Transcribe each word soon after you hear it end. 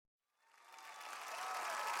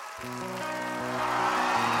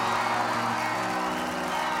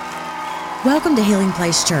Welcome to Healing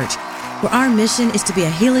Place Church, where our mission is to be a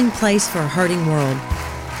healing place for a hurting world.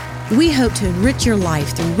 We hope to enrich your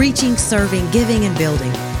life through reaching, serving, giving, and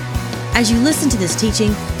building. As you listen to this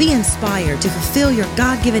teaching, be inspired to fulfill your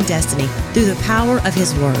God-given destiny through the power of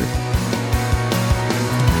His Word.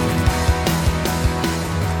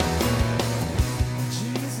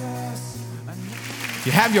 If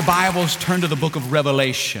you have your Bibles, turn to the book of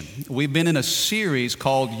Revelation. We've been in a series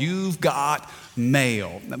called You've Got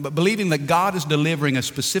Mail, but believing that God is delivering a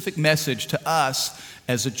specific message to us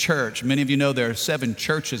as a church. Many of you know there are 7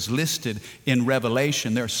 churches listed in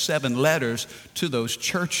Revelation. There are 7 letters to those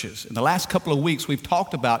churches. In the last couple of weeks, we've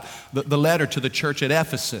talked about the letter to the church at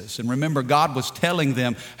Ephesus. And remember, God was telling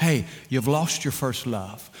them, hey, you've lost your first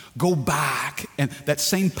love. Go back, and that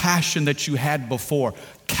same passion that you had before,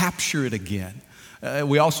 capture it again.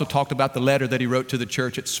 We also talked about the letter that he wrote to the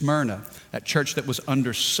church at Smyrna, that church that was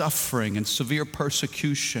under suffering and severe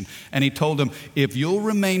persecution. And he told them, if you'll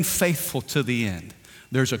remain faithful to the end,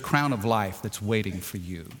 there's a crown of life that's waiting for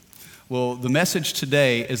you. Well, the message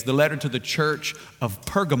today is the letter to the church of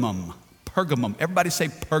Pergamum. Pergamum. Everybody say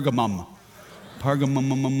Pergamum.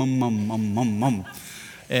 Pergamum.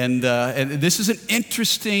 And this is an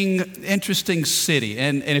interesting city.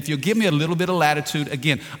 And if you'll give me a little bit of latitude,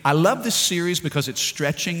 again, I love this series because it's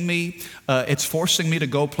stretching me. It's forcing me to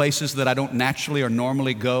go places that I don't naturally or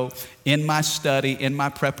normally go. In my study, in my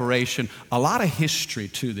preparation, a lot of history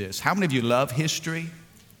to this. How many of you love history?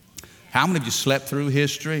 How many of you slept through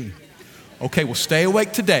history? Okay, well, stay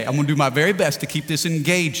awake today. I'm going to do my very best to keep this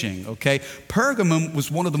engaging, okay? Pergamum was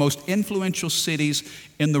one of the most influential cities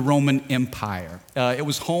in the Roman Empire. It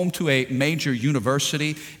was home to a major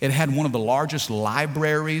university. It had one of the largest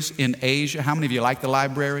libraries in Asia. How many of you like the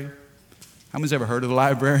library? How many's ever heard of the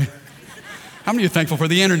library? How many of you are thankful for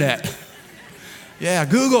the internet? Yeah,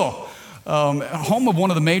 Google. Home of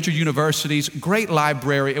one of the major universities, great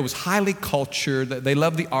library. It was highly cultured. They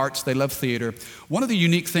loved the arts. They loved theater. One of the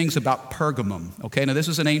unique things about Pergamum, okay, now this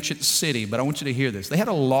is an ancient city, but I want you to hear this. They had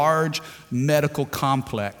a large medical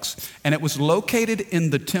complex, and it was located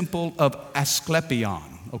in the temple of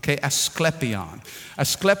Asclepion, okay, Asclepion.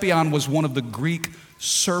 Asclepion was one of the Greek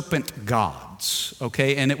serpent gods,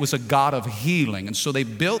 okay, and it was a god of healing. And so they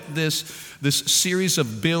built this series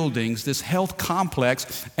of buildings, this health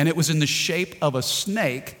complex, and it was in the shape of a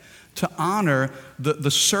snake to honor the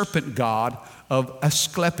serpent god of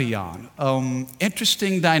Asclepion.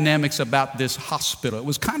 Interesting dynamics about this hospital. It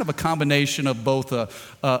was kind of a combination of both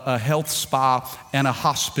a health spa and a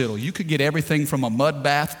hospital. You could get everything from a mud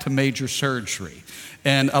bath to major surgery.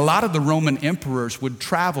 And a lot of the Roman emperors would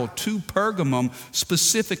travel to Pergamum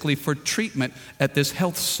specifically for treatment at this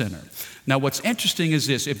health center. Now, what's interesting is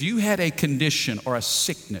this. If you had a condition or a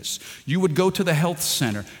sickness, you would go to the health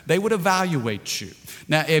center. They would evaluate you.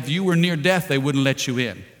 Now, if you were near death, they wouldn't let you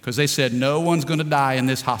in because they said no one's going to die in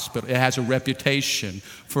this hospital. It has a reputation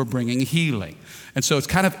for bringing healing. And so it's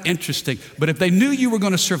kind of interesting. But if they knew you were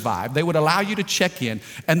going to survive, they would allow you to check in,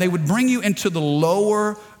 and they would bring you into the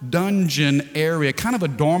lower dungeon area, kind of a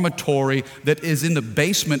dormitory that is in the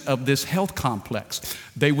basement of this health complex.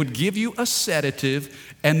 They would give you a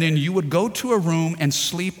sedative, and then you would go to a room and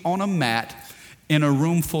sleep on a mat in a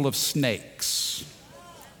room full of snakes.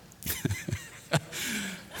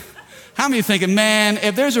 How many are thinking, man,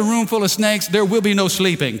 if there's a room full of snakes, there will be no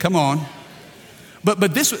sleeping? Come on.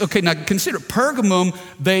 But this, okay, now consider Pergamum,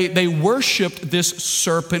 they worshiped this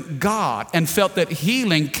serpent god and felt that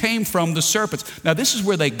healing came from the serpents. Now this is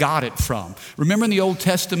where they got it from. Remember in the Old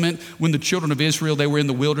Testament when the children of Israel, they were in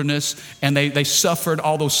the wilderness and they suffered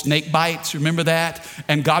all those snake bites, remember that?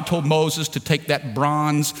 And God told Moses to take that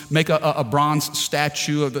bronze, make a bronze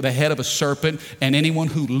statue of the head of a serpent, and anyone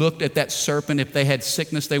who looked at that serpent, if they had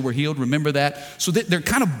sickness, they were healed, remember that? So they're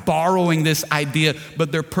kind of borrowing this idea,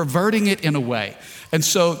 but they're perverting it in a way. And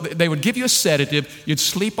so they would give you a sedative, you'd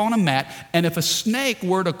sleep on a mat, and if a snake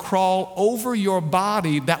were to crawl over your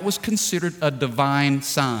body, that was considered a divine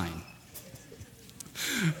sign.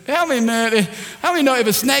 How many know if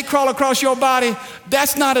a snake crawl across your body,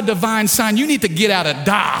 that's not a divine sign. You need to get out of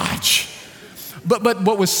Dodge. But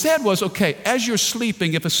what was said was, okay, as you're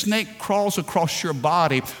sleeping, if a snake crawls across your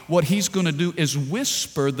body, what he's going to do is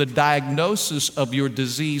whisper the diagnosis of your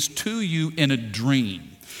disease to you in a dream.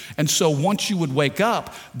 And so once you would wake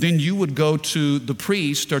up, then you would go to the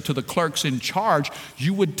priest or to the clerks in charge.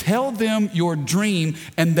 You would tell them your dream,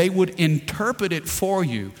 and they would interpret it for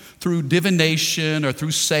you through divination or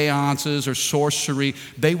through seances or sorcery.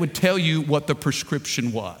 They would tell you what the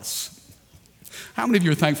prescription was. How many of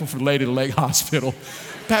you are thankful for Lady Lake Hospital?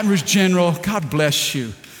 Baton Rouge General, God bless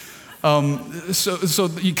you. So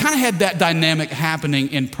you kind of had that dynamic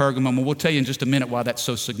happening in Pergamum, and we'll tell you in just a minute why that's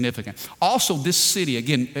so significant. Also, this city,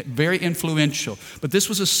 again, very influential, but this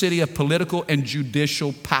was a city of political and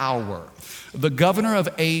judicial power. The governor of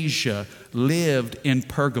Asia lived in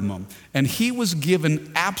Pergamum, and he was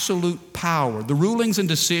given absolute power. The rulings and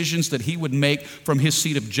decisions that he would make from his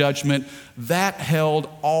seat of judgment, that held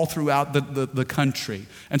all throughout the country.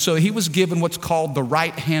 And so he was given what's called the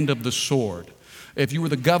right hand of the sword. If you were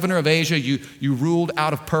the governor of Asia, you ruled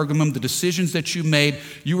out of Pergamum. The decisions that you made,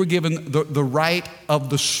 you were given the right of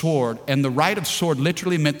the sword. And the right of sword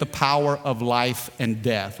literally meant the power of life and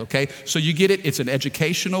death, okay? So you get it. It's an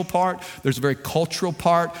educational part. There's a very cultural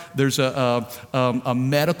part. There's a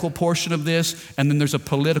medical portion of this. And then there's a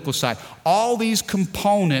political side. All these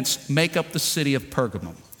components make up the city of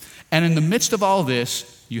Pergamum. And in the midst of all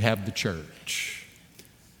this, you have the church.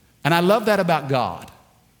 And I love that about God.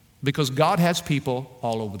 Because God has people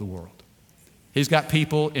all over the world. He's got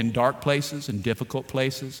people in dark places, in difficult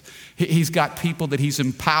places. He's got people that he's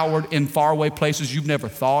empowered in faraway places you've never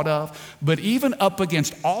thought of. But even up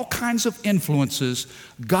against all kinds of influences,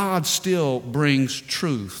 God still brings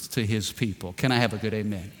truth to his people. Can I have a good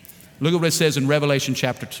amen? Look at what it says in Revelation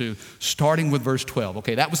chapter 2, starting with verse 12.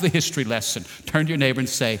 Okay, that was the history lesson. Turn to your neighbor and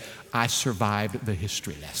say, I survived the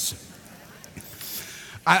history lesson.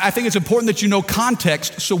 I think it's important that you know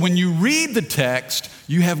context, so when you read the text,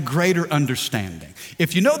 you have greater understanding.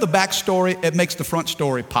 If you know the backstory, it makes the front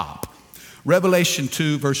story pop. Revelation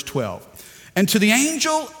 2, verse 12. And to the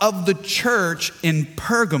angel of the church in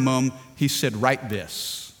Pergamum, he said, write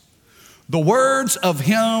this. The words of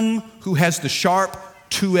him who has the sharp,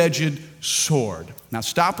 two-edged sword. Now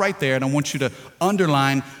stop right there, and I want you to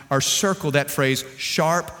underline or circle that phrase,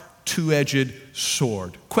 sharp, two-edged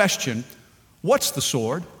sword. Question. What's the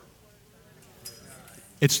sword?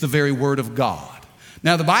 It's the very word of God.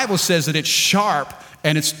 Now, the Bible says that it's sharp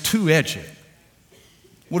and it's two-edged.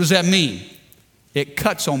 What does that mean? It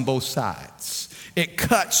cuts on both sides. It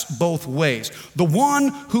cuts both ways. The one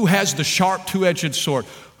who has the sharp two-edged sword.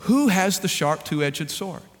 Who has the sharp two-edged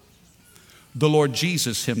sword? The Lord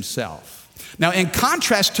Jesus himself. Now, in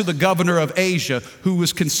contrast to the governor of Asia, who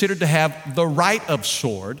was considered to have the right of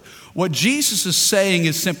sword, what Jesus is saying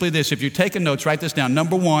is simply this. If you're taking notes, write this down.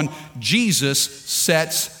 Number one, Jesus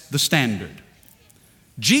sets the standard.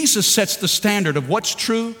 Jesus sets the standard of what's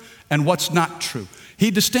true and what's not true.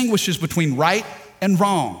 He distinguishes between right and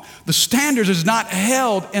wrong. The standard is not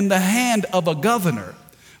held in the hand of a governor.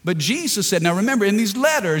 But Jesus said, now remember, in these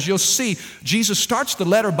letters, you'll see Jesus starts the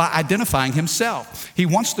letter by identifying himself. He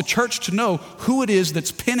wants the church to know who it is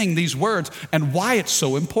that's penning these words and why it's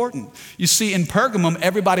so important. You see, in Pergamum,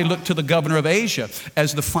 everybody looked to the governor of Asia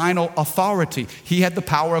as the final authority. He had the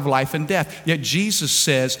power of life and death. Yet Jesus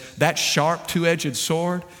says, that sharp two-edged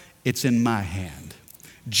sword, it's in my hand.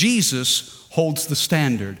 Jesus holds the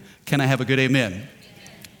standard. Can I have a good amen?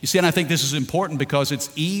 You see, and I think this is important because it's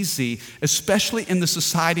easy, especially in the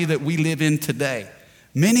society that we live in today.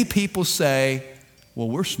 Many people say, well,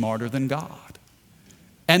 we're smarter than God.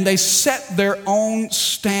 And they set their own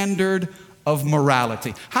standard of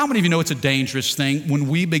morality. How many of you know it's a dangerous thing when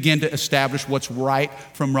we begin to establish what's right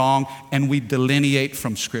from wrong and we delineate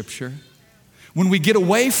from Scripture? When we get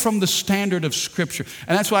away from the standard of Scripture.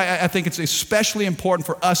 And that's why I think it's especially important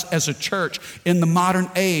for us as a church in the modern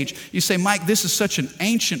age. You say, Mike, this is such an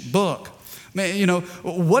ancient book. Man, you know,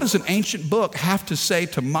 what does an ancient book have to say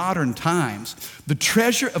to modern times? The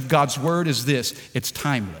treasure of God's Word is this, it's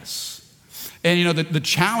timeless. And you know, the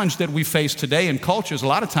challenge that we face today in culture is a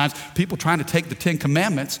lot of times people trying to take the 10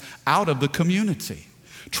 Commandments out of the community.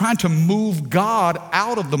 Trying to move God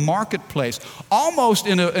out of the marketplace, almost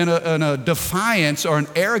in a defiance or an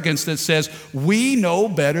arrogance that says, we know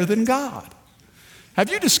better than God. Have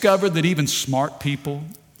you discovered that even smart people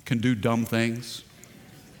can do dumb things?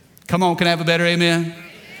 Come on, can I have a better amen?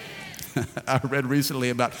 I read recently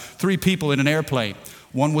about 3 people in an airplane.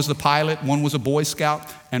 One was the pilot, one was a Boy Scout,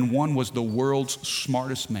 and one was the world's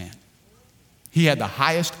smartest man. He had the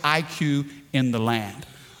highest IQ in the land.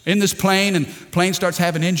 In this plane, and the plane starts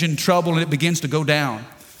having engine trouble and it begins to go down.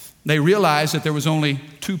 They realized that there was only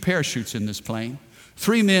 2 parachutes in this plane.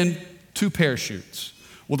 3 men, 2 parachutes.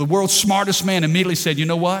 Well, the world's smartest man immediately said, you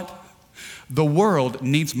know what? The world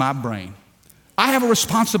needs my brain. I have a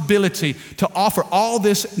responsibility to offer all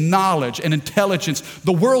this knowledge and intelligence.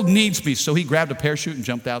 The world needs me. So he grabbed a parachute and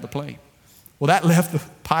jumped out of the plane. Well, that left the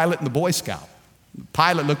pilot and the Boy Scout. The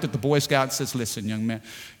pilot looked at the Boy Scout and says, listen, young man,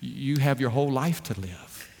 you have your whole life to live.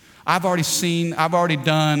 I've already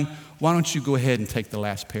done, why don't you go ahead and take the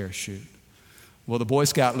last parachute? Well, the Boy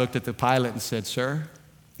Scout looked at the pilot and said, sir,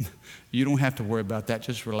 You don't have to worry about that.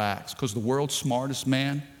 Just relax, because the world's smartest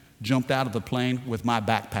man jumped out of the plane with my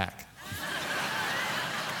backpack.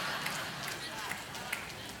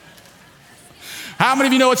 How many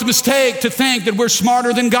of you know it's a mistake to think that we're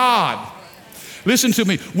smarter than God? Listen to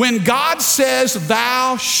me. When God says,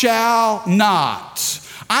 thou shalt not,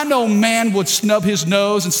 I know man would snub his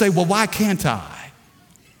nose and say, well, why can't I?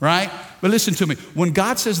 Right? But listen to me. When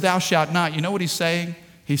God says, thou shalt not, you know what he's saying?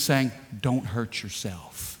 He's saying, don't hurt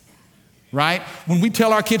yourself. Right? When we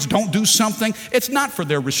tell our kids don't do something, it's not for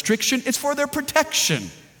their restriction, it's for their protection.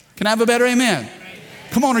 Can I have a better amen?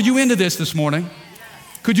 Come on, are you into this morning?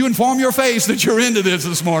 Could you inform your face that you're into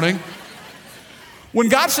this morning? When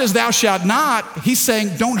God says thou shalt not, he's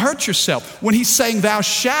saying don't hurt yourself. When he's saying thou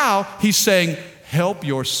shalt, he's saying help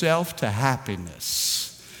yourself to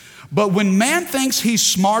happiness. But when man thinks he's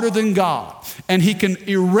smarter than God and he can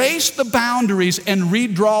erase the boundaries and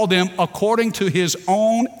redraw them according to his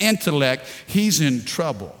own intellect, he's in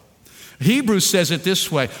trouble. Hebrews says it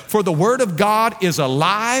this way, for the word of God is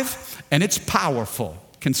alive and it's powerful.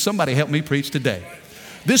 Can somebody help me preach today?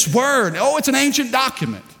 This word, it's an ancient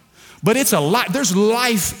document, but it's alive. There's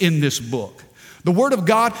life in this book. The word of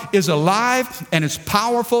God is alive and it's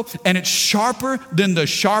powerful and it's sharper than the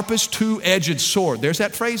sharpest two-edged sword. There's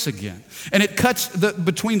that phrase again. And it cuts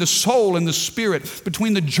between the soul and the spirit,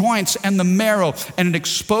 between the joints and the marrow, and it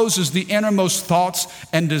exposes the innermost thoughts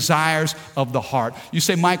and desires of the heart. You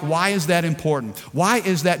say, Mike, why is that important? Why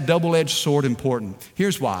is that double-edged sword important?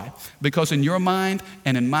 Here's why. Because in your mind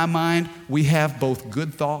and in my mind, we have both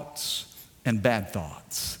good thoughts and bad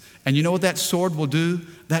thoughts. And you know what that sword will do?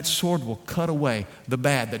 That sword will cut away the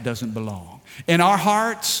bad that doesn't belong. In our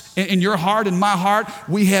hearts, in your heart, in my heart,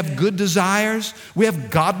 we have good desires, we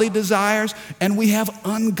have godly desires, and we have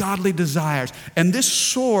ungodly desires. And this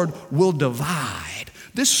sword will divide.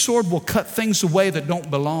 This sword will cut things away that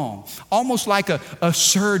don't belong. Almost like a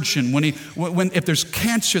surgeon when if there's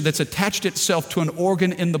cancer that's attached itself to an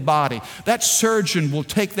organ in the body, that surgeon will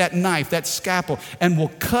take that knife, that scalpel, and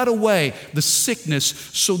will cut away the sickness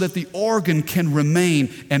so that the organ can remain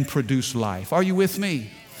and produce life. Are you with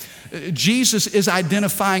me? Jesus is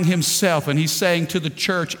identifying himself, and he's saying to the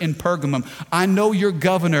church in Pergamum, I know your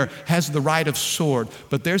governor has the right of sword,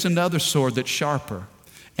 but there's another sword that's sharper,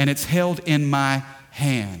 and it's held in my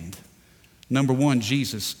hand. Number one,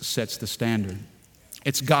 Jesus sets the standard.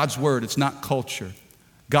 It's God's word, it's not culture.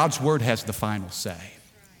 God's word has the final say.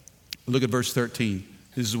 Look at verse 13.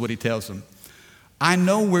 This is what he tells them. I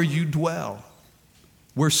know where you dwell,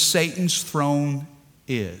 where Satan's throne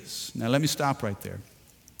is. Now let me stop right there.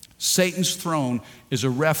 Satan's throne is a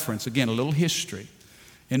reference, again, a little history.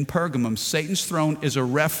 In Pergamum, Satan's throne is a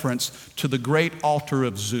reference to the great altar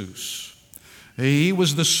of Zeus. He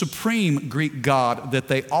was the supreme Greek god that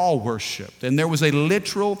they all worshiped. And there was a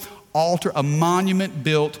literal altar, a monument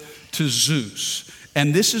built to Zeus.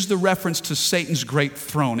 And this is the reference to Satan's great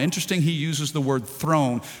throne. Interesting, he uses the word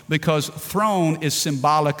throne because throne is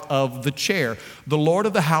symbolic of the chair. The Lord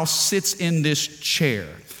of the house sits in this chair.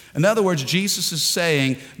 In other words, Jesus is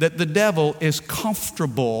saying that the devil is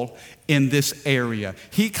comfortable in this area.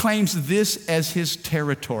 He claims this as his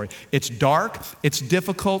territory. It's dark, it's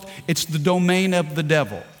difficult, it's the domain of the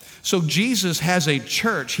devil. So Jesus has a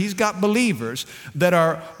church. He's got believers that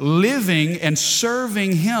are living and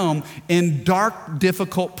serving him in dark,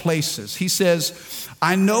 difficult places. He says,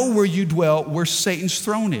 I know where you dwell, where Satan's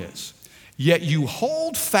throne is, yet you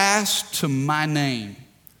hold fast to my name.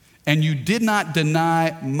 And you did not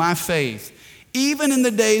deny my faith, even in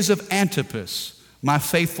the days of Antipas, my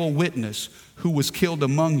faithful witness, who was killed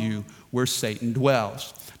among you where Satan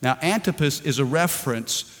dwells. Now, Antipas is a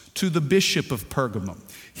reference to the bishop of Pergamum.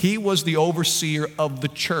 He was the overseer of the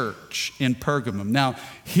church in Pergamum. Now,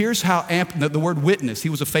 here's how the word witness, he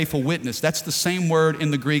was a faithful witness. That's the same word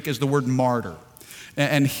in the Greek as the word martyr.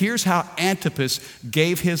 And here's how Antipas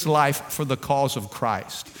gave his life for the cause of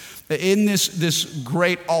Christ. In this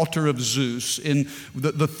great altar of Zeus, in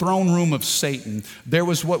the throne room of Satan, there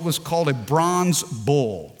was what was called a bronze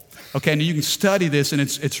bull. Okay, and you can study this, and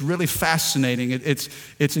it's really fascinating.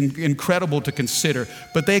 It's incredible to consider.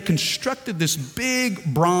 But they constructed this big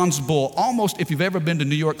bronze bull, almost if you've ever been to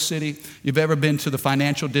New York City, you've ever been to the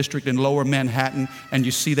financial district in Lower Manhattan, and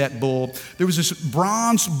you see that bull. There was this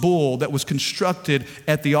bronze bull that was constructed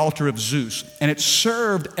at the altar of Zeus, and it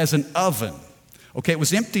served as an oven. Okay, it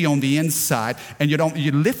was empty on the inside, and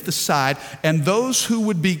you lift the side, and those who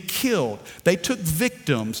would be killed, they took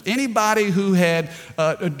victims. Anybody who had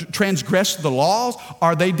transgressed the laws,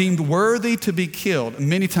 are they deemed worthy to be killed?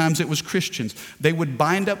 Many times it was Christians. They would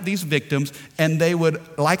bind up these victims, and they would,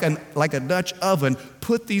 like a Dutch oven,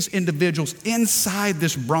 put these individuals inside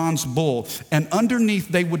this bronze bull, and underneath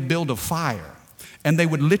they would build a fire. And they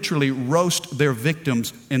would literally roast their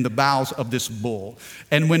victims in the bowels of this bull.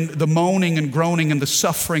 And when the moaning and groaning and the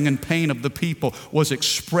suffering and pain of the people was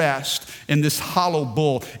expressed in this hollow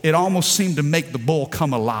bull, it almost seemed to make the bull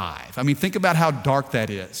come alive. I mean, think about how dark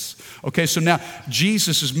that is. Okay, so now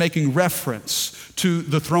Jesus is making reference to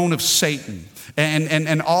the throne of Satan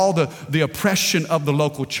and all the oppression of the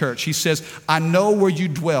local church. He says, I know where you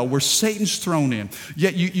dwell, where Satan's thrown in,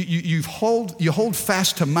 yet you hold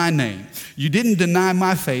fast to my name. You didn't deny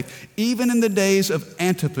my faith, even in the days of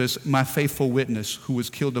Antipas, my faithful witness, who was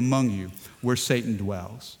killed among you, where Satan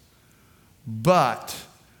dwells. But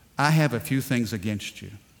I have a few things against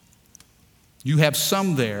you. You have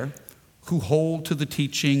some there who hold to the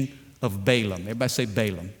teaching of Balaam. Everybody say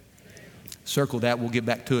Balaam. Circle that. We'll get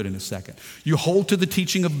back to it in a second. You hold to the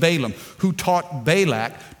teaching of Balaam, who taught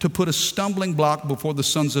Balak to put a stumbling block before the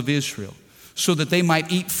sons of Israel, so that they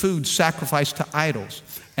might eat food sacrificed to idols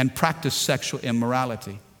and practice sexual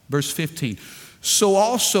immorality. Verse 15. So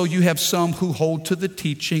also you have some who hold to the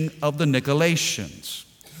teaching of the Nicolaitans.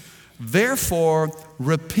 Therefore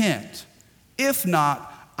repent. If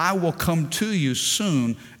not, I will come to you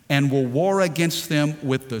soon and will war against them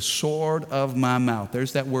with the sword of my mouth.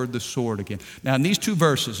 There's that word, the sword, again. Now, in these two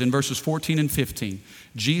verses, in verses 14 and 15,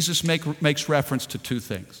 Jesus makes reference to two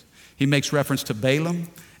things. He makes reference to Balaam,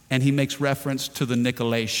 and he makes reference to the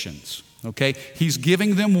Nicolaitans. Okay? He's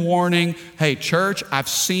giving them warning. Hey, church, I've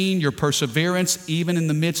seen your perseverance even in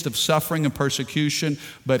the midst of suffering and persecution,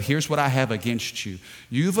 but here's what I have against you.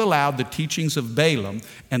 You've allowed the teachings of Balaam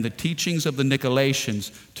and the teachings of the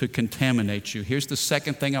Nicolaitans to contaminate you. Here's the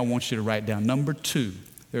second thing I want you to write down. Number 2,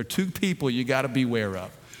 there are 2 people you got to beware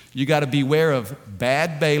of. You got to beware of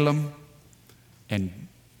bad Balaam and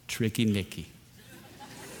tricky Nicky.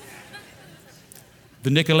 The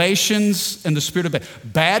Nicolaitans and the spirit of Balaam.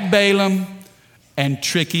 Bad Balaam and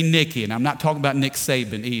tricky Nicky. And I'm not talking about Nick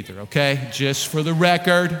Saban either, okay? Just for the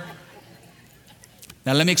record.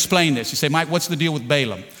 Now let me explain this. You say, Mike, what's the deal with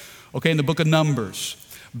Balaam? Okay, in the book of Numbers,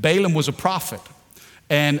 Balaam was a prophet.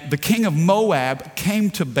 And the king of Moab came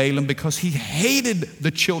to Balaam because he hated the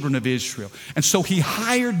children of Israel. And so he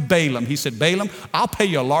hired Balaam. He said, Balaam, I'll pay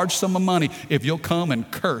you a large sum of money if you'll come and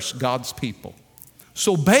curse God's people.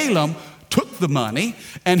 So Balaam took the money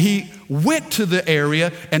and he went to the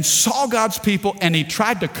area and saw God's people and he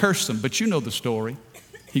tried to curse them. But you know the story.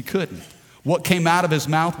 He couldn't. What came out of his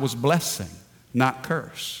mouth was blessing, not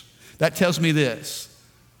curse. That tells me this,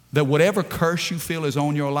 that whatever curse you feel is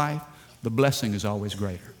on your life, the blessing is always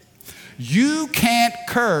greater. You can't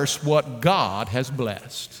curse what God has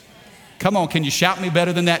blessed. Come on, can you shout me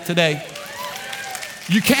better than that today?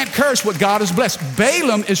 You can't curse what God has blessed.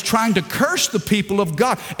 Balaam is trying to curse the people of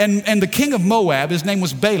God. And the king of Moab, his name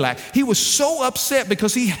was Balak, he was so upset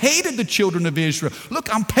because he hated the children of Israel.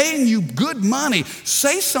 Look, I'm paying you good money.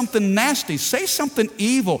 Say something nasty. Say something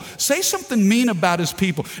evil. Say something mean about his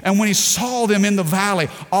people. And when he saw them in the valley,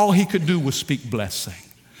 all he could do was speak blessing.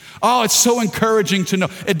 Oh, it's so encouraging to know.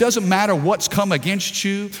 It doesn't matter what's come against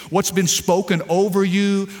you, what's been spoken over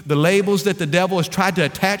you, the labels that the devil has tried to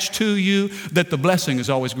attach to you, that the blessing is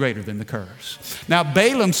always greater than the curse. Now,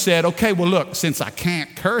 Balaam said, okay, well, look, since I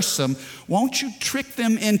can't curse them, won't you trick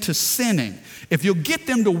them into sinning? If you'll get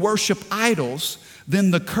them to worship idols,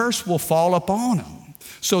 then the curse will fall upon them.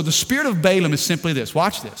 So the spirit of Balaam is simply this.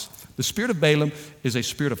 Watch this. The spirit of Balaam is a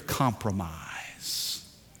spirit of compromise.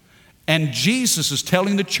 And Jesus is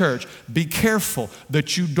telling the church, be careful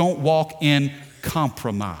that you don't walk in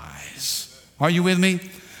compromise. Are you with me?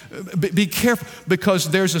 Be careful, because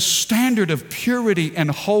there's a standard of purity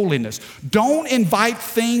and holiness. Don't invite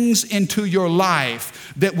things into your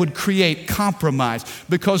life that would create compromise,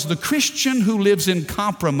 because the Christian who lives in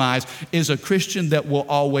compromise is a Christian that will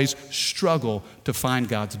always struggle to find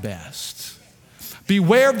God's best.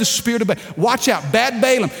 Beware of the spirit of Balaam. Watch out, bad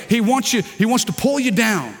Balaam. He wants to pull you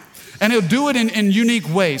down. And he'll do it in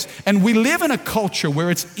unique ways. And we live in a culture where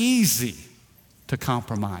it's easy to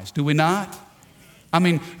compromise, do we not? I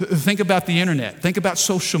mean, think about the internet. Think about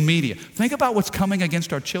social media. Think about what's coming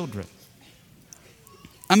against our children.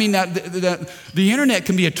 I mean, the internet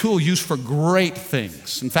can be a tool used for great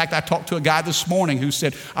things. In fact, I talked to a guy this morning who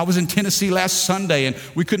said, I was in Tennessee last Sunday and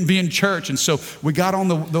we couldn't be in church. And so we got on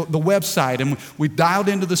the website and we dialed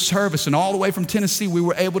into the service, and all the way from Tennessee, we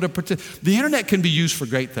were able to participate. The internet can be used for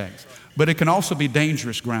great things, but it can also be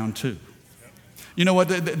dangerous ground too. You know what?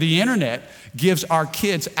 The internet gives our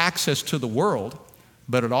kids access to the world,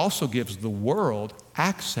 but it also gives the world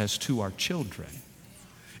access to our children.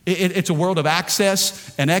 It's a world of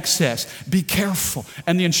access and excess. Be careful.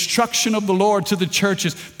 And the instruction of the Lord to the church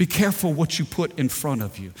is, be careful what you put in front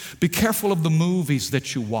of you. Be careful of the movies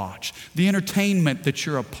that you watch, the entertainment that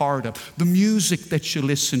you're a part of, the music that you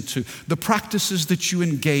listen to, the practices that you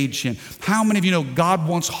engage in. How many of you know God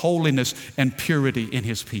wants holiness and purity in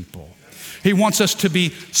His people? He wants us to be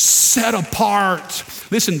set apart.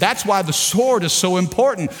 Listen, that's why the sword is so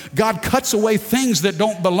important. God cuts away things that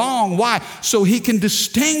don't belong. Why? So He can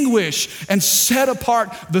distinguish and set apart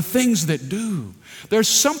the things that do. There's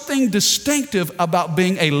something distinctive about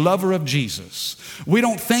being a lover of Jesus. We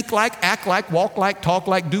don't think like, act like, walk like, talk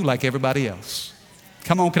like, do like everybody else.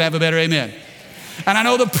 Come on, can I have a better amen? And I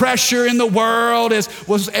know the pressure in the world is,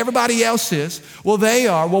 well, everybody else is. Well, they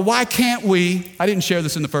are. Well, why can't we? I didn't share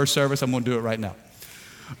this in the first service. I'm going to do it right now.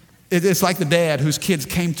 It's like the dad whose kids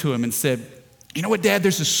came to him and said, you know what, Dad,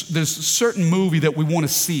 there's a certain movie that we want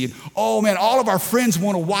to see. And, oh, man, all of our friends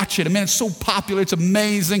want to watch it. And, man, it's so popular. It's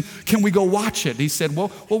amazing. Can we go watch it? And he said, well,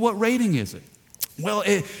 what rating is it? Well,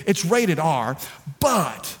 it's rated R,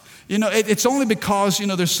 but... You know, it's only because, you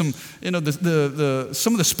know, there's some, you know,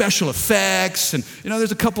 some of the special effects, and, you know,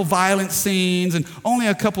 there's a couple violent scenes, and only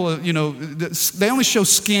a couple of, you know, they only show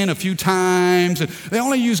skin a few times, and they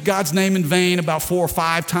only use God's name in vain about 4 or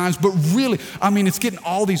 5 times, but really, I mean, it's getting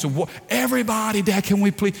all these awards. Everybody, Dad, can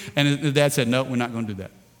we please? And the dad said, no, we're not going to do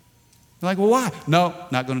that. They're like, well, why? No,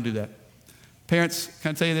 not going to do that. Parents,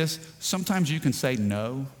 can I tell you this? Sometimes you can say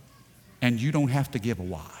no, and you don't have to give a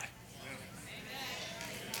why.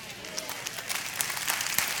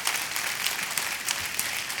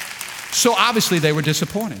 So obviously they were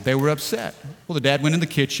disappointed. They were upset. Well, the dad went in the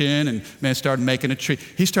kitchen and, man, started making a treat.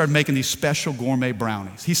 He started making these special gourmet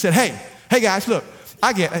brownies. He said, hey guys, look,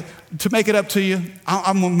 to make it up to you,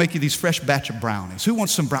 I'm going to make you these fresh batch of brownies. Who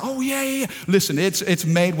wants some brownies? Oh, yeah. Listen, it's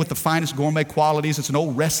made with the finest gourmet qualities. It's an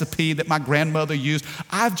old recipe that my grandmother used.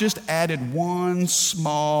 I've just added one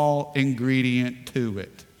small ingredient to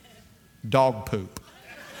it. Dog poop.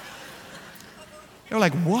 They're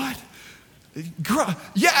like, what?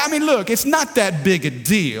 Yeah, I mean, look, it's not that big a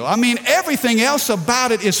deal. I mean, everything else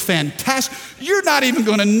about it is fantastic. You're not even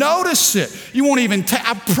going to notice it. You won't even,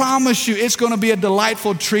 I promise you, it's going to be a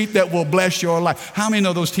delightful treat that will bless your life. How many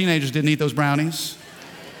know those teenagers didn't eat those brownies?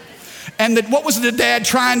 And what was the dad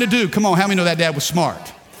trying to do? Come on, how many know that dad was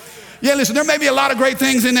smart? Yeah, listen, there may be a lot of great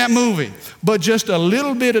things in that movie, but just a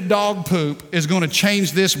little bit of dog poop is going to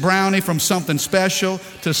change this brownie from something special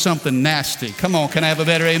to something nasty. Come on, can I have a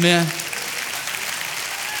better amen?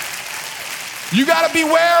 You got to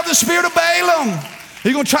beware of the spirit of Balaam.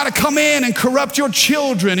 He's going to try to come in and corrupt your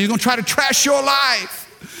children. He's going to try to trash your life.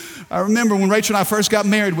 I remember when Rachel and I first got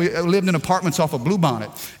married, we lived in apartments off of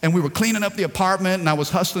Bluebonnet, and we were cleaning up the apartment, and I was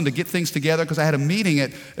hustling to get things together because I had a meeting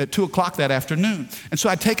at 2 o'clock that afternoon. And so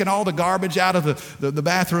I'd taken all the garbage out of the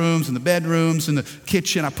bathrooms and the bedrooms and the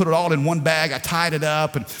kitchen. I put it all in one bag. I tied it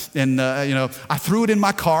up, and you know, I threw it in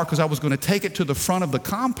my car because I was going to take it to the front of the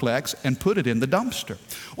complex and put it in the dumpster.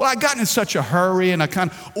 Well, I got in such a hurry, and I kind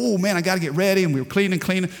of, oh, man, I got to get ready, and we were cleaning,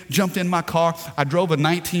 jumped in my car. I drove a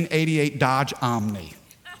 1988 Dodge Omni.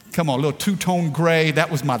 Come on, a little two-tone gray.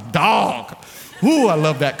 That was my dog. Ooh, I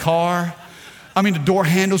love that car. I mean, the door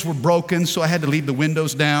handles were broken, so I had to leave the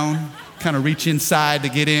windows down, kind of reach inside to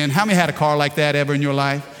get in. How many had a car like that ever in your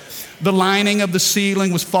life? The lining of the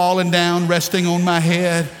ceiling was falling down, resting on my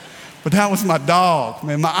head. But that was my dog,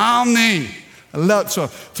 man, my Omni. I loved, so I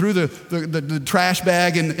threw the trash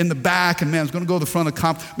bag in the back, and man, I was going to go to the front of the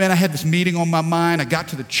comp. Man, I had this meeting on my mind. I got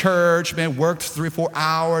to the church, man, worked 3 or 4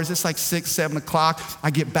 hours. It's like 6, 7 o'clock. I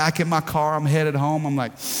get back in my car. I'm headed home. I'm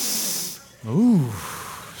like, ooh,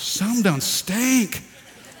 something done stink.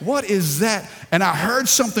 What is that? And I heard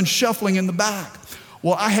something shuffling in the back.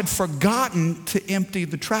 Well, I had forgotten to empty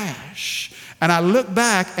the trash. And I looked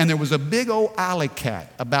back, and there was a big old alley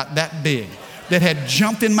cat about that big that had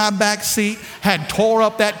jumped in my back seat, had tore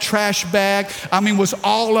up that trash bag. I mean, was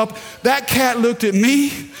all up. That cat looked at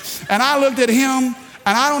me, and I looked at him,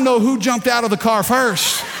 and I don't know who jumped out of the car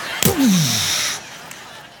first.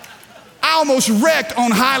 I almost wrecked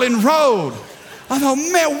on Highland Road. I thought,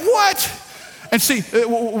 man, what? And see,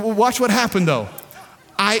 watch what happened, though.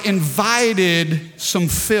 I invited some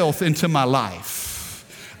filth into my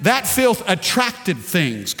life. That filth attracted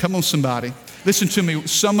things. Come on, somebody. Listen to me.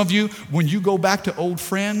 Some of you, when you go back to old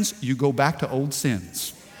friends, you go back to old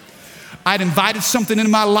sins. I'd invited something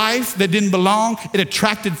into my life that didn't belong. It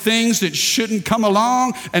attracted things that shouldn't come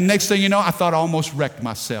along. And next thing you know, I thought I almost wrecked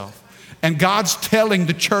myself. And God's telling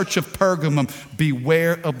the church of Pergamum,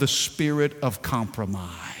 beware of the spirit of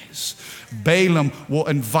compromise. Balaam will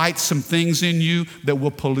invite some things in you that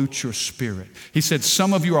will pollute your spirit. He said,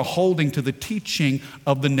 some of you are holding to the teaching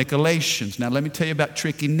of the Nicolaitans. Now, let me tell you about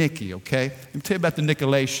Tricky Nicky, okay? Let me tell you about the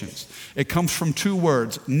Nicolaitans. It comes from two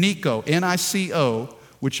words, Nico, N-I-C-O,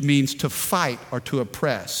 which means to fight or to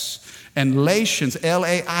oppress. And Laitians,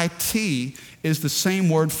 L-A-I-T, is the same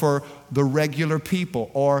word for the regular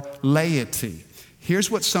people or laity.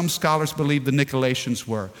 Here's what some scholars believe the Nicolaitans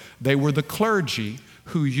were. They were the clergy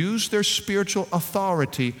who used their spiritual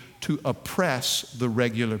authority to oppress the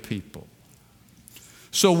regular people.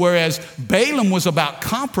 So whereas Balaam was about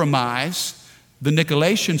compromise, the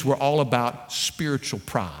Nicolaitans were all about spiritual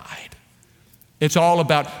pride. It's all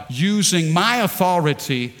about using my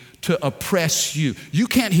authority to oppress you. You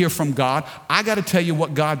can't hear from God. I got to tell you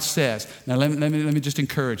what God says. Now let me just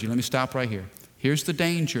encourage you. Let me stop right here. Here's the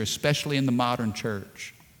danger, especially in the modern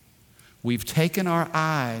church. We've taken our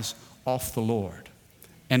eyes off the Lord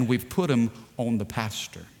and we've put them on the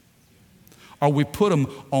pastor. Or we put them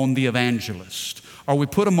on the evangelist. Or we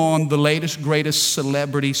put them on the latest, greatest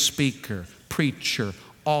celebrity speaker, preacher,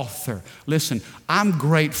 author. Listen, I'm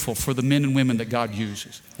grateful for the men and women that God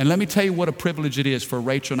uses. And let me tell you what a privilege it is for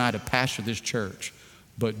Rachel and I to pastor this church.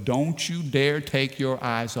 But don't you dare take your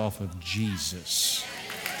eyes off of Jesus.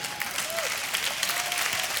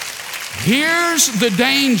 Here's the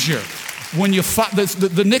danger. When you fight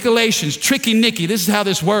the Nicolaitans, Tricky Nicky, this is how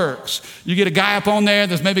this works. You get a guy up on there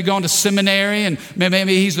that's maybe going to seminary and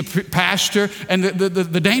maybe he's the pastor. And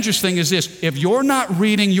the dangerous thing is this. If you're not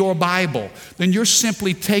reading your Bible, then you're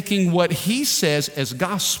simply taking what he says as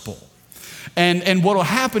gospel. And what will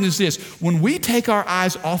happen is this. When we take our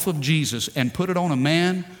eyes off of Jesus and put it on a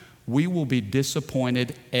man, we will be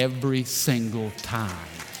disappointed every single time.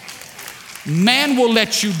 Man will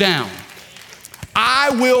let you down. I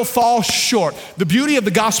will fall short. The beauty of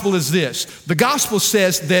the gospel is this. The gospel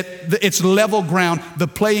says that it's level ground, the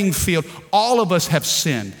playing field. All of us have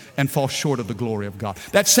sinned and fall short of the glory of God.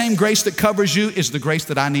 That same grace that covers you is the grace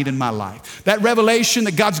that I need in my life. That revelation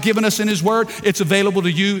that God's given us in His Word, it's available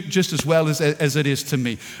to you just as well as it is to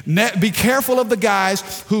me. Be careful of the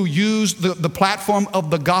guys who use the platform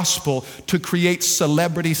of the gospel to create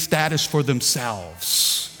celebrity status for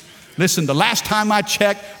themselves. Listen, the last time I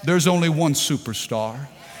checked, there's only one superstar,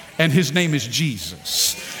 and his name is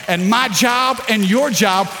Jesus. And my job and your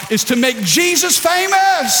job is to make Jesus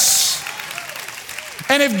famous.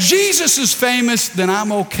 And if Jesus is famous, then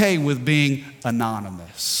I'm okay with being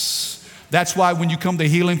anonymous. That's why when you come to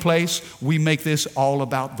Healing Place, we make this all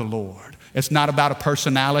about the Lord. It's not about a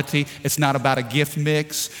personality. It's not about a gift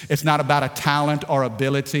mix. It's not about a talent or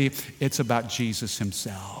ability. It's about Jesus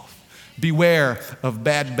Himself. Beware of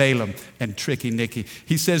bad Balaam and Tricky Nicky.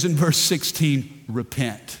 He says in verse 16,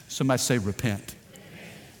 repent. Somebody say repent.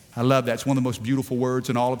 I love that. It's one of the most beautiful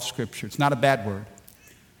words in all of Scripture. It's not a bad word.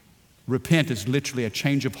 Repent is literally a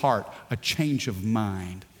change of heart, a change of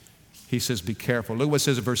mind. He says, be careful. Look what it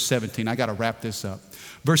says in verse 17. I got to wrap this up.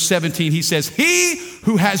 Verse 17, he says, he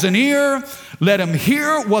who has an ear, let him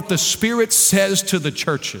hear what the Spirit says to the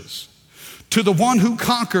churches. To the one who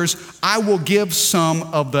conquers, I will give some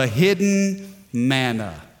of the hidden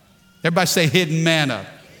manna. Everybody say hidden manna.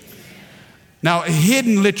 Now,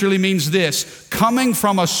 hidden literally means this, coming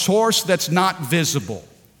from a source that's not visible.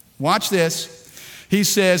 Watch this. He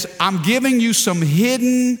says, I'm giving you some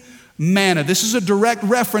hidden manna. This is a direct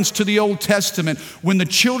reference to the Old Testament when the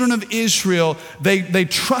children of Israel, they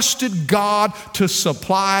trusted God to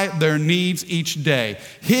supply their needs each day.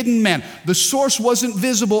 Hidden manna. The source wasn't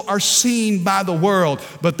visible or seen by the world,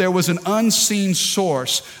 but there was an unseen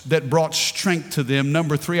source that brought strength to them.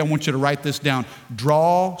 Number 3, I want you to write this down.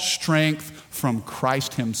 Draw strength from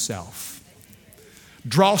Christ Himself.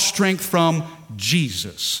 Draw strength from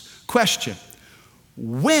Jesus. Question.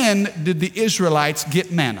 When did the Israelites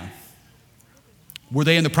get manna? Were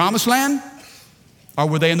they in the promised land or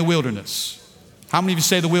were they in the wilderness? How many of you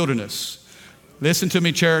say the wilderness? Listen to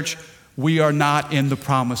me, church. We are not in the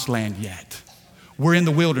promised land yet. We're in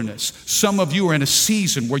the wilderness. Some of you are in a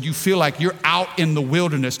season where you feel like you're out in the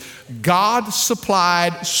wilderness. God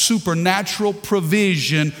supplied supernatural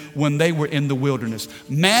provision when they were in the wilderness.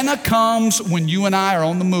 Manna comes when you and I are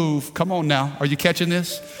on the move. Come on now. Are you catching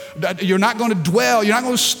this? You're not going to dwell. You're not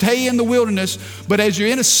going to stay in the wilderness. But as you're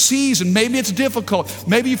in a season, maybe it's difficult.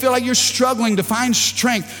 Maybe you feel like you're struggling to find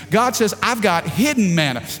strength. God says, I've got hidden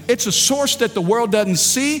manna. It's a source that the world doesn't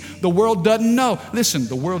see, the world doesn't know. Listen,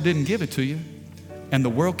 the world didn't give it to you. And the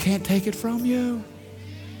world can't take it from you.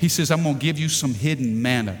 He says, I'm going to give you some hidden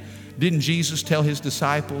manna. Didn't Jesus tell his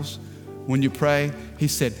disciples when you pray? He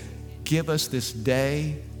said, give us this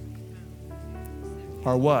day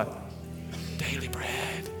our what? Daily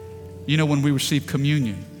bread. You know, when we receive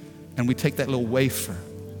communion and we take that little wafer,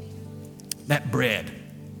 that bread,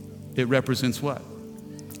 it represents what?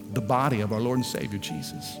 The body of our Lord and Savior,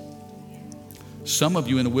 Jesus. Some of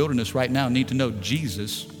you in the wilderness right now need to know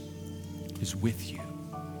Jesus is with you.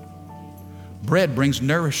 Bread brings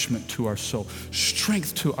nourishment to our soul,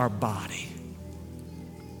 strength to our body.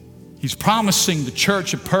 He's promising the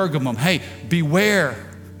church of Pergamum, hey, beware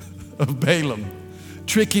of Balaam,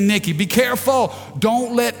 tricky Nicky. Be careful.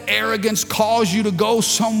 Don't let arrogance cause you to go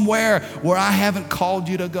somewhere where I haven't called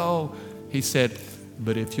you to go. He said,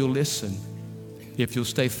 but if you'll listen, if you'll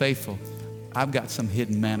stay faithful, I've got some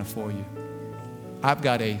hidden manna for you. I've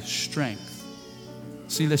got a strength.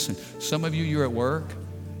 See, listen, some of you, you're at work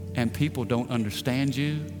and people don't understand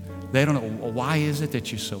you. They don't know, why is it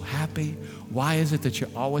that you're so happy? Why is it that you're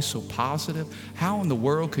always so positive? How in the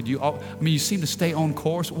world could you, you seem to stay on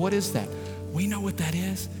course. What is that? We know what that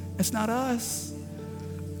is. It's not us.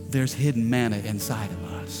 There's hidden manna inside of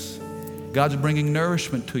us. God's bringing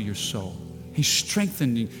nourishment to your soul. He's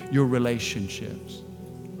strengthening your relationships.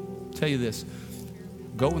 I'll tell you this,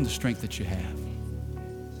 go in the strength that you have,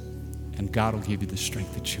 and God will give you the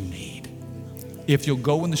strength that you need. If you'll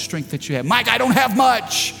go in the strength that you have. Mike, I don't have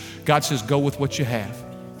much. God says, go with what you have,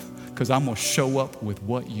 because I'm going to show up with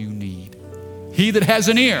what you need. He that has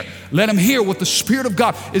an ear, let him hear what the Spirit of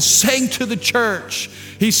God is saying to the church.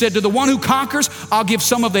 He said, to the one who conquers, I'll give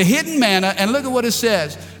some of the hidden manna. And look at what it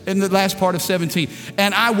says in the last part of 17.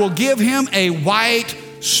 And I will give him a white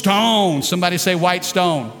stone. Somebody say white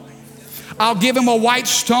stone. I'll give him a white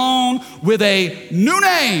stone with a new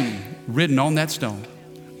name written on that stone.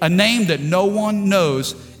 A name that no one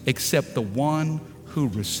knows except the one who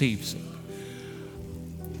receives it.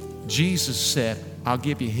 Jesus said, I'll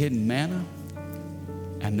give you hidden manna,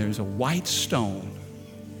 and there's a white stone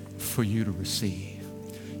for you to receive.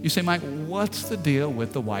 You say, Mike, what's the deal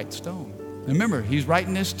with the white stone? Remember, he's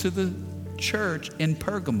writing this to the church in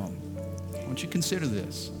Pergamum. I want you to consider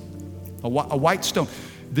this. A white stone.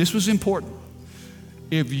 This was important.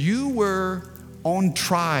 If you were on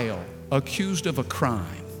trial, accused of a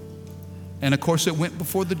crime, and of course it went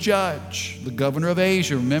before the judge, the governor of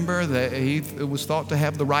Asia, remember that he was thought to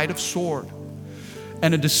have the right of sword.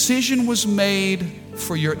 And a decision was made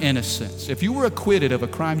for your innocence. If you were acquitted of a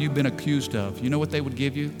crime you've been accused of, you know what they would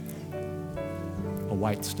give you? A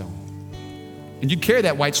white stone. And you'd carry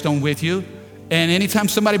that white stone with you. And anytime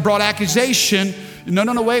somebody brought accusation, no,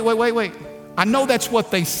 wait. I know that's what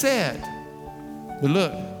they said. But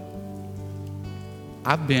look,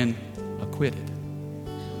 I've been acquitted.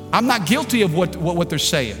 I'm not guilty of what they're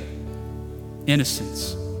saying.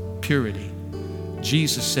 Innocence, purity.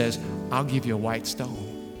 Jesus says, I'll give you a white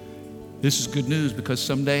stone. This is good news, because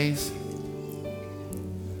some days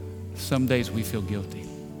we feel guilty.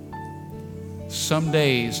 Some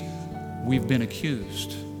days we've been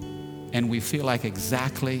accused and we feel like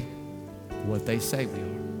exactly what they say we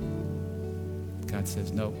are. God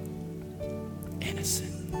says, no,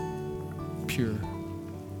 innocent, pure,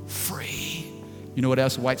 free. You know what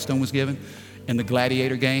else a white stone was given? In the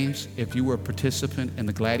gladiator games, if you were a participant in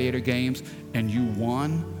the gladiator games and you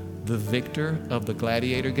won, the victor of the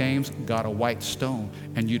gladiator games got a white stone.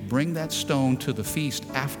 And you'd bring that stone to the feast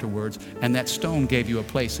afterwards, and that stone gave you a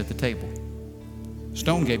place at the table.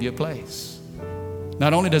 Stone gave you a place.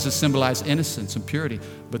 Not only does it symbolize innocence and purity,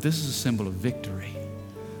 but this is a symbol of victory.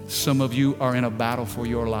 Some of you are in a battle for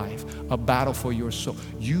your life, a battle for your soul.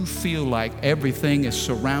 You feel like everything is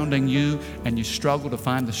surrounding you and you struggle to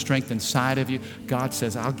find the strength inside of you. God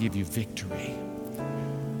says, I'll give you victory.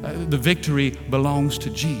 The victory belongs to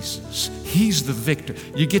Jesus. He's the victor.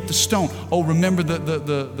 You get the stone. Oh, remember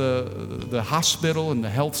the hospital and the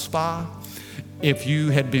health spa? If you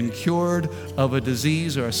had been cured of a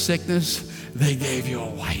disease or a sickness, they gave you a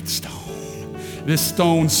white stone. This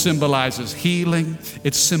stone symbolizes healing.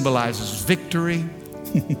 It symbolizes victory.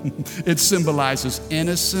 It symbolizes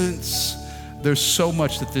innocence. There's so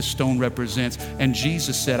much that this stone represents. And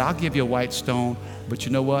Jesus said, I'll give you a white stone, but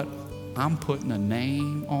you know what? I'm putting a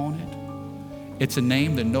name on it. It's a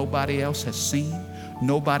name that nobody else has seen,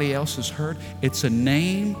 nobody else has heard. It's a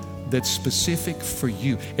name that's specific for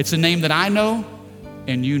you. It's a name that I know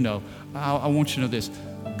and you know. I want you to know this.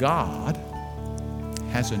 God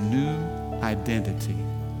has a new identity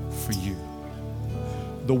for you.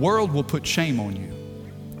 The world will put shame on you.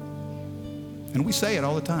 And we say it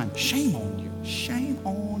all the time. Shame on you. Shame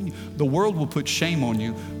on you. The world will put shame on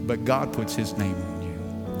you, but God puts his name on you.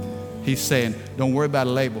 He's saying, don't worry about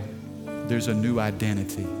a label. There's a new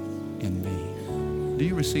identity in me. Do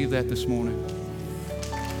you receive that this morning?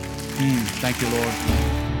 Thank you, Lord.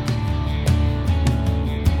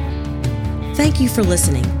 Thank you for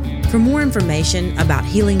listening. For more information about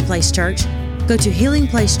Healing Place Church, go to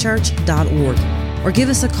healingplacechurch.org or give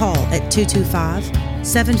us a call at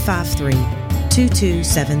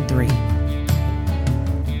 225-753-2273.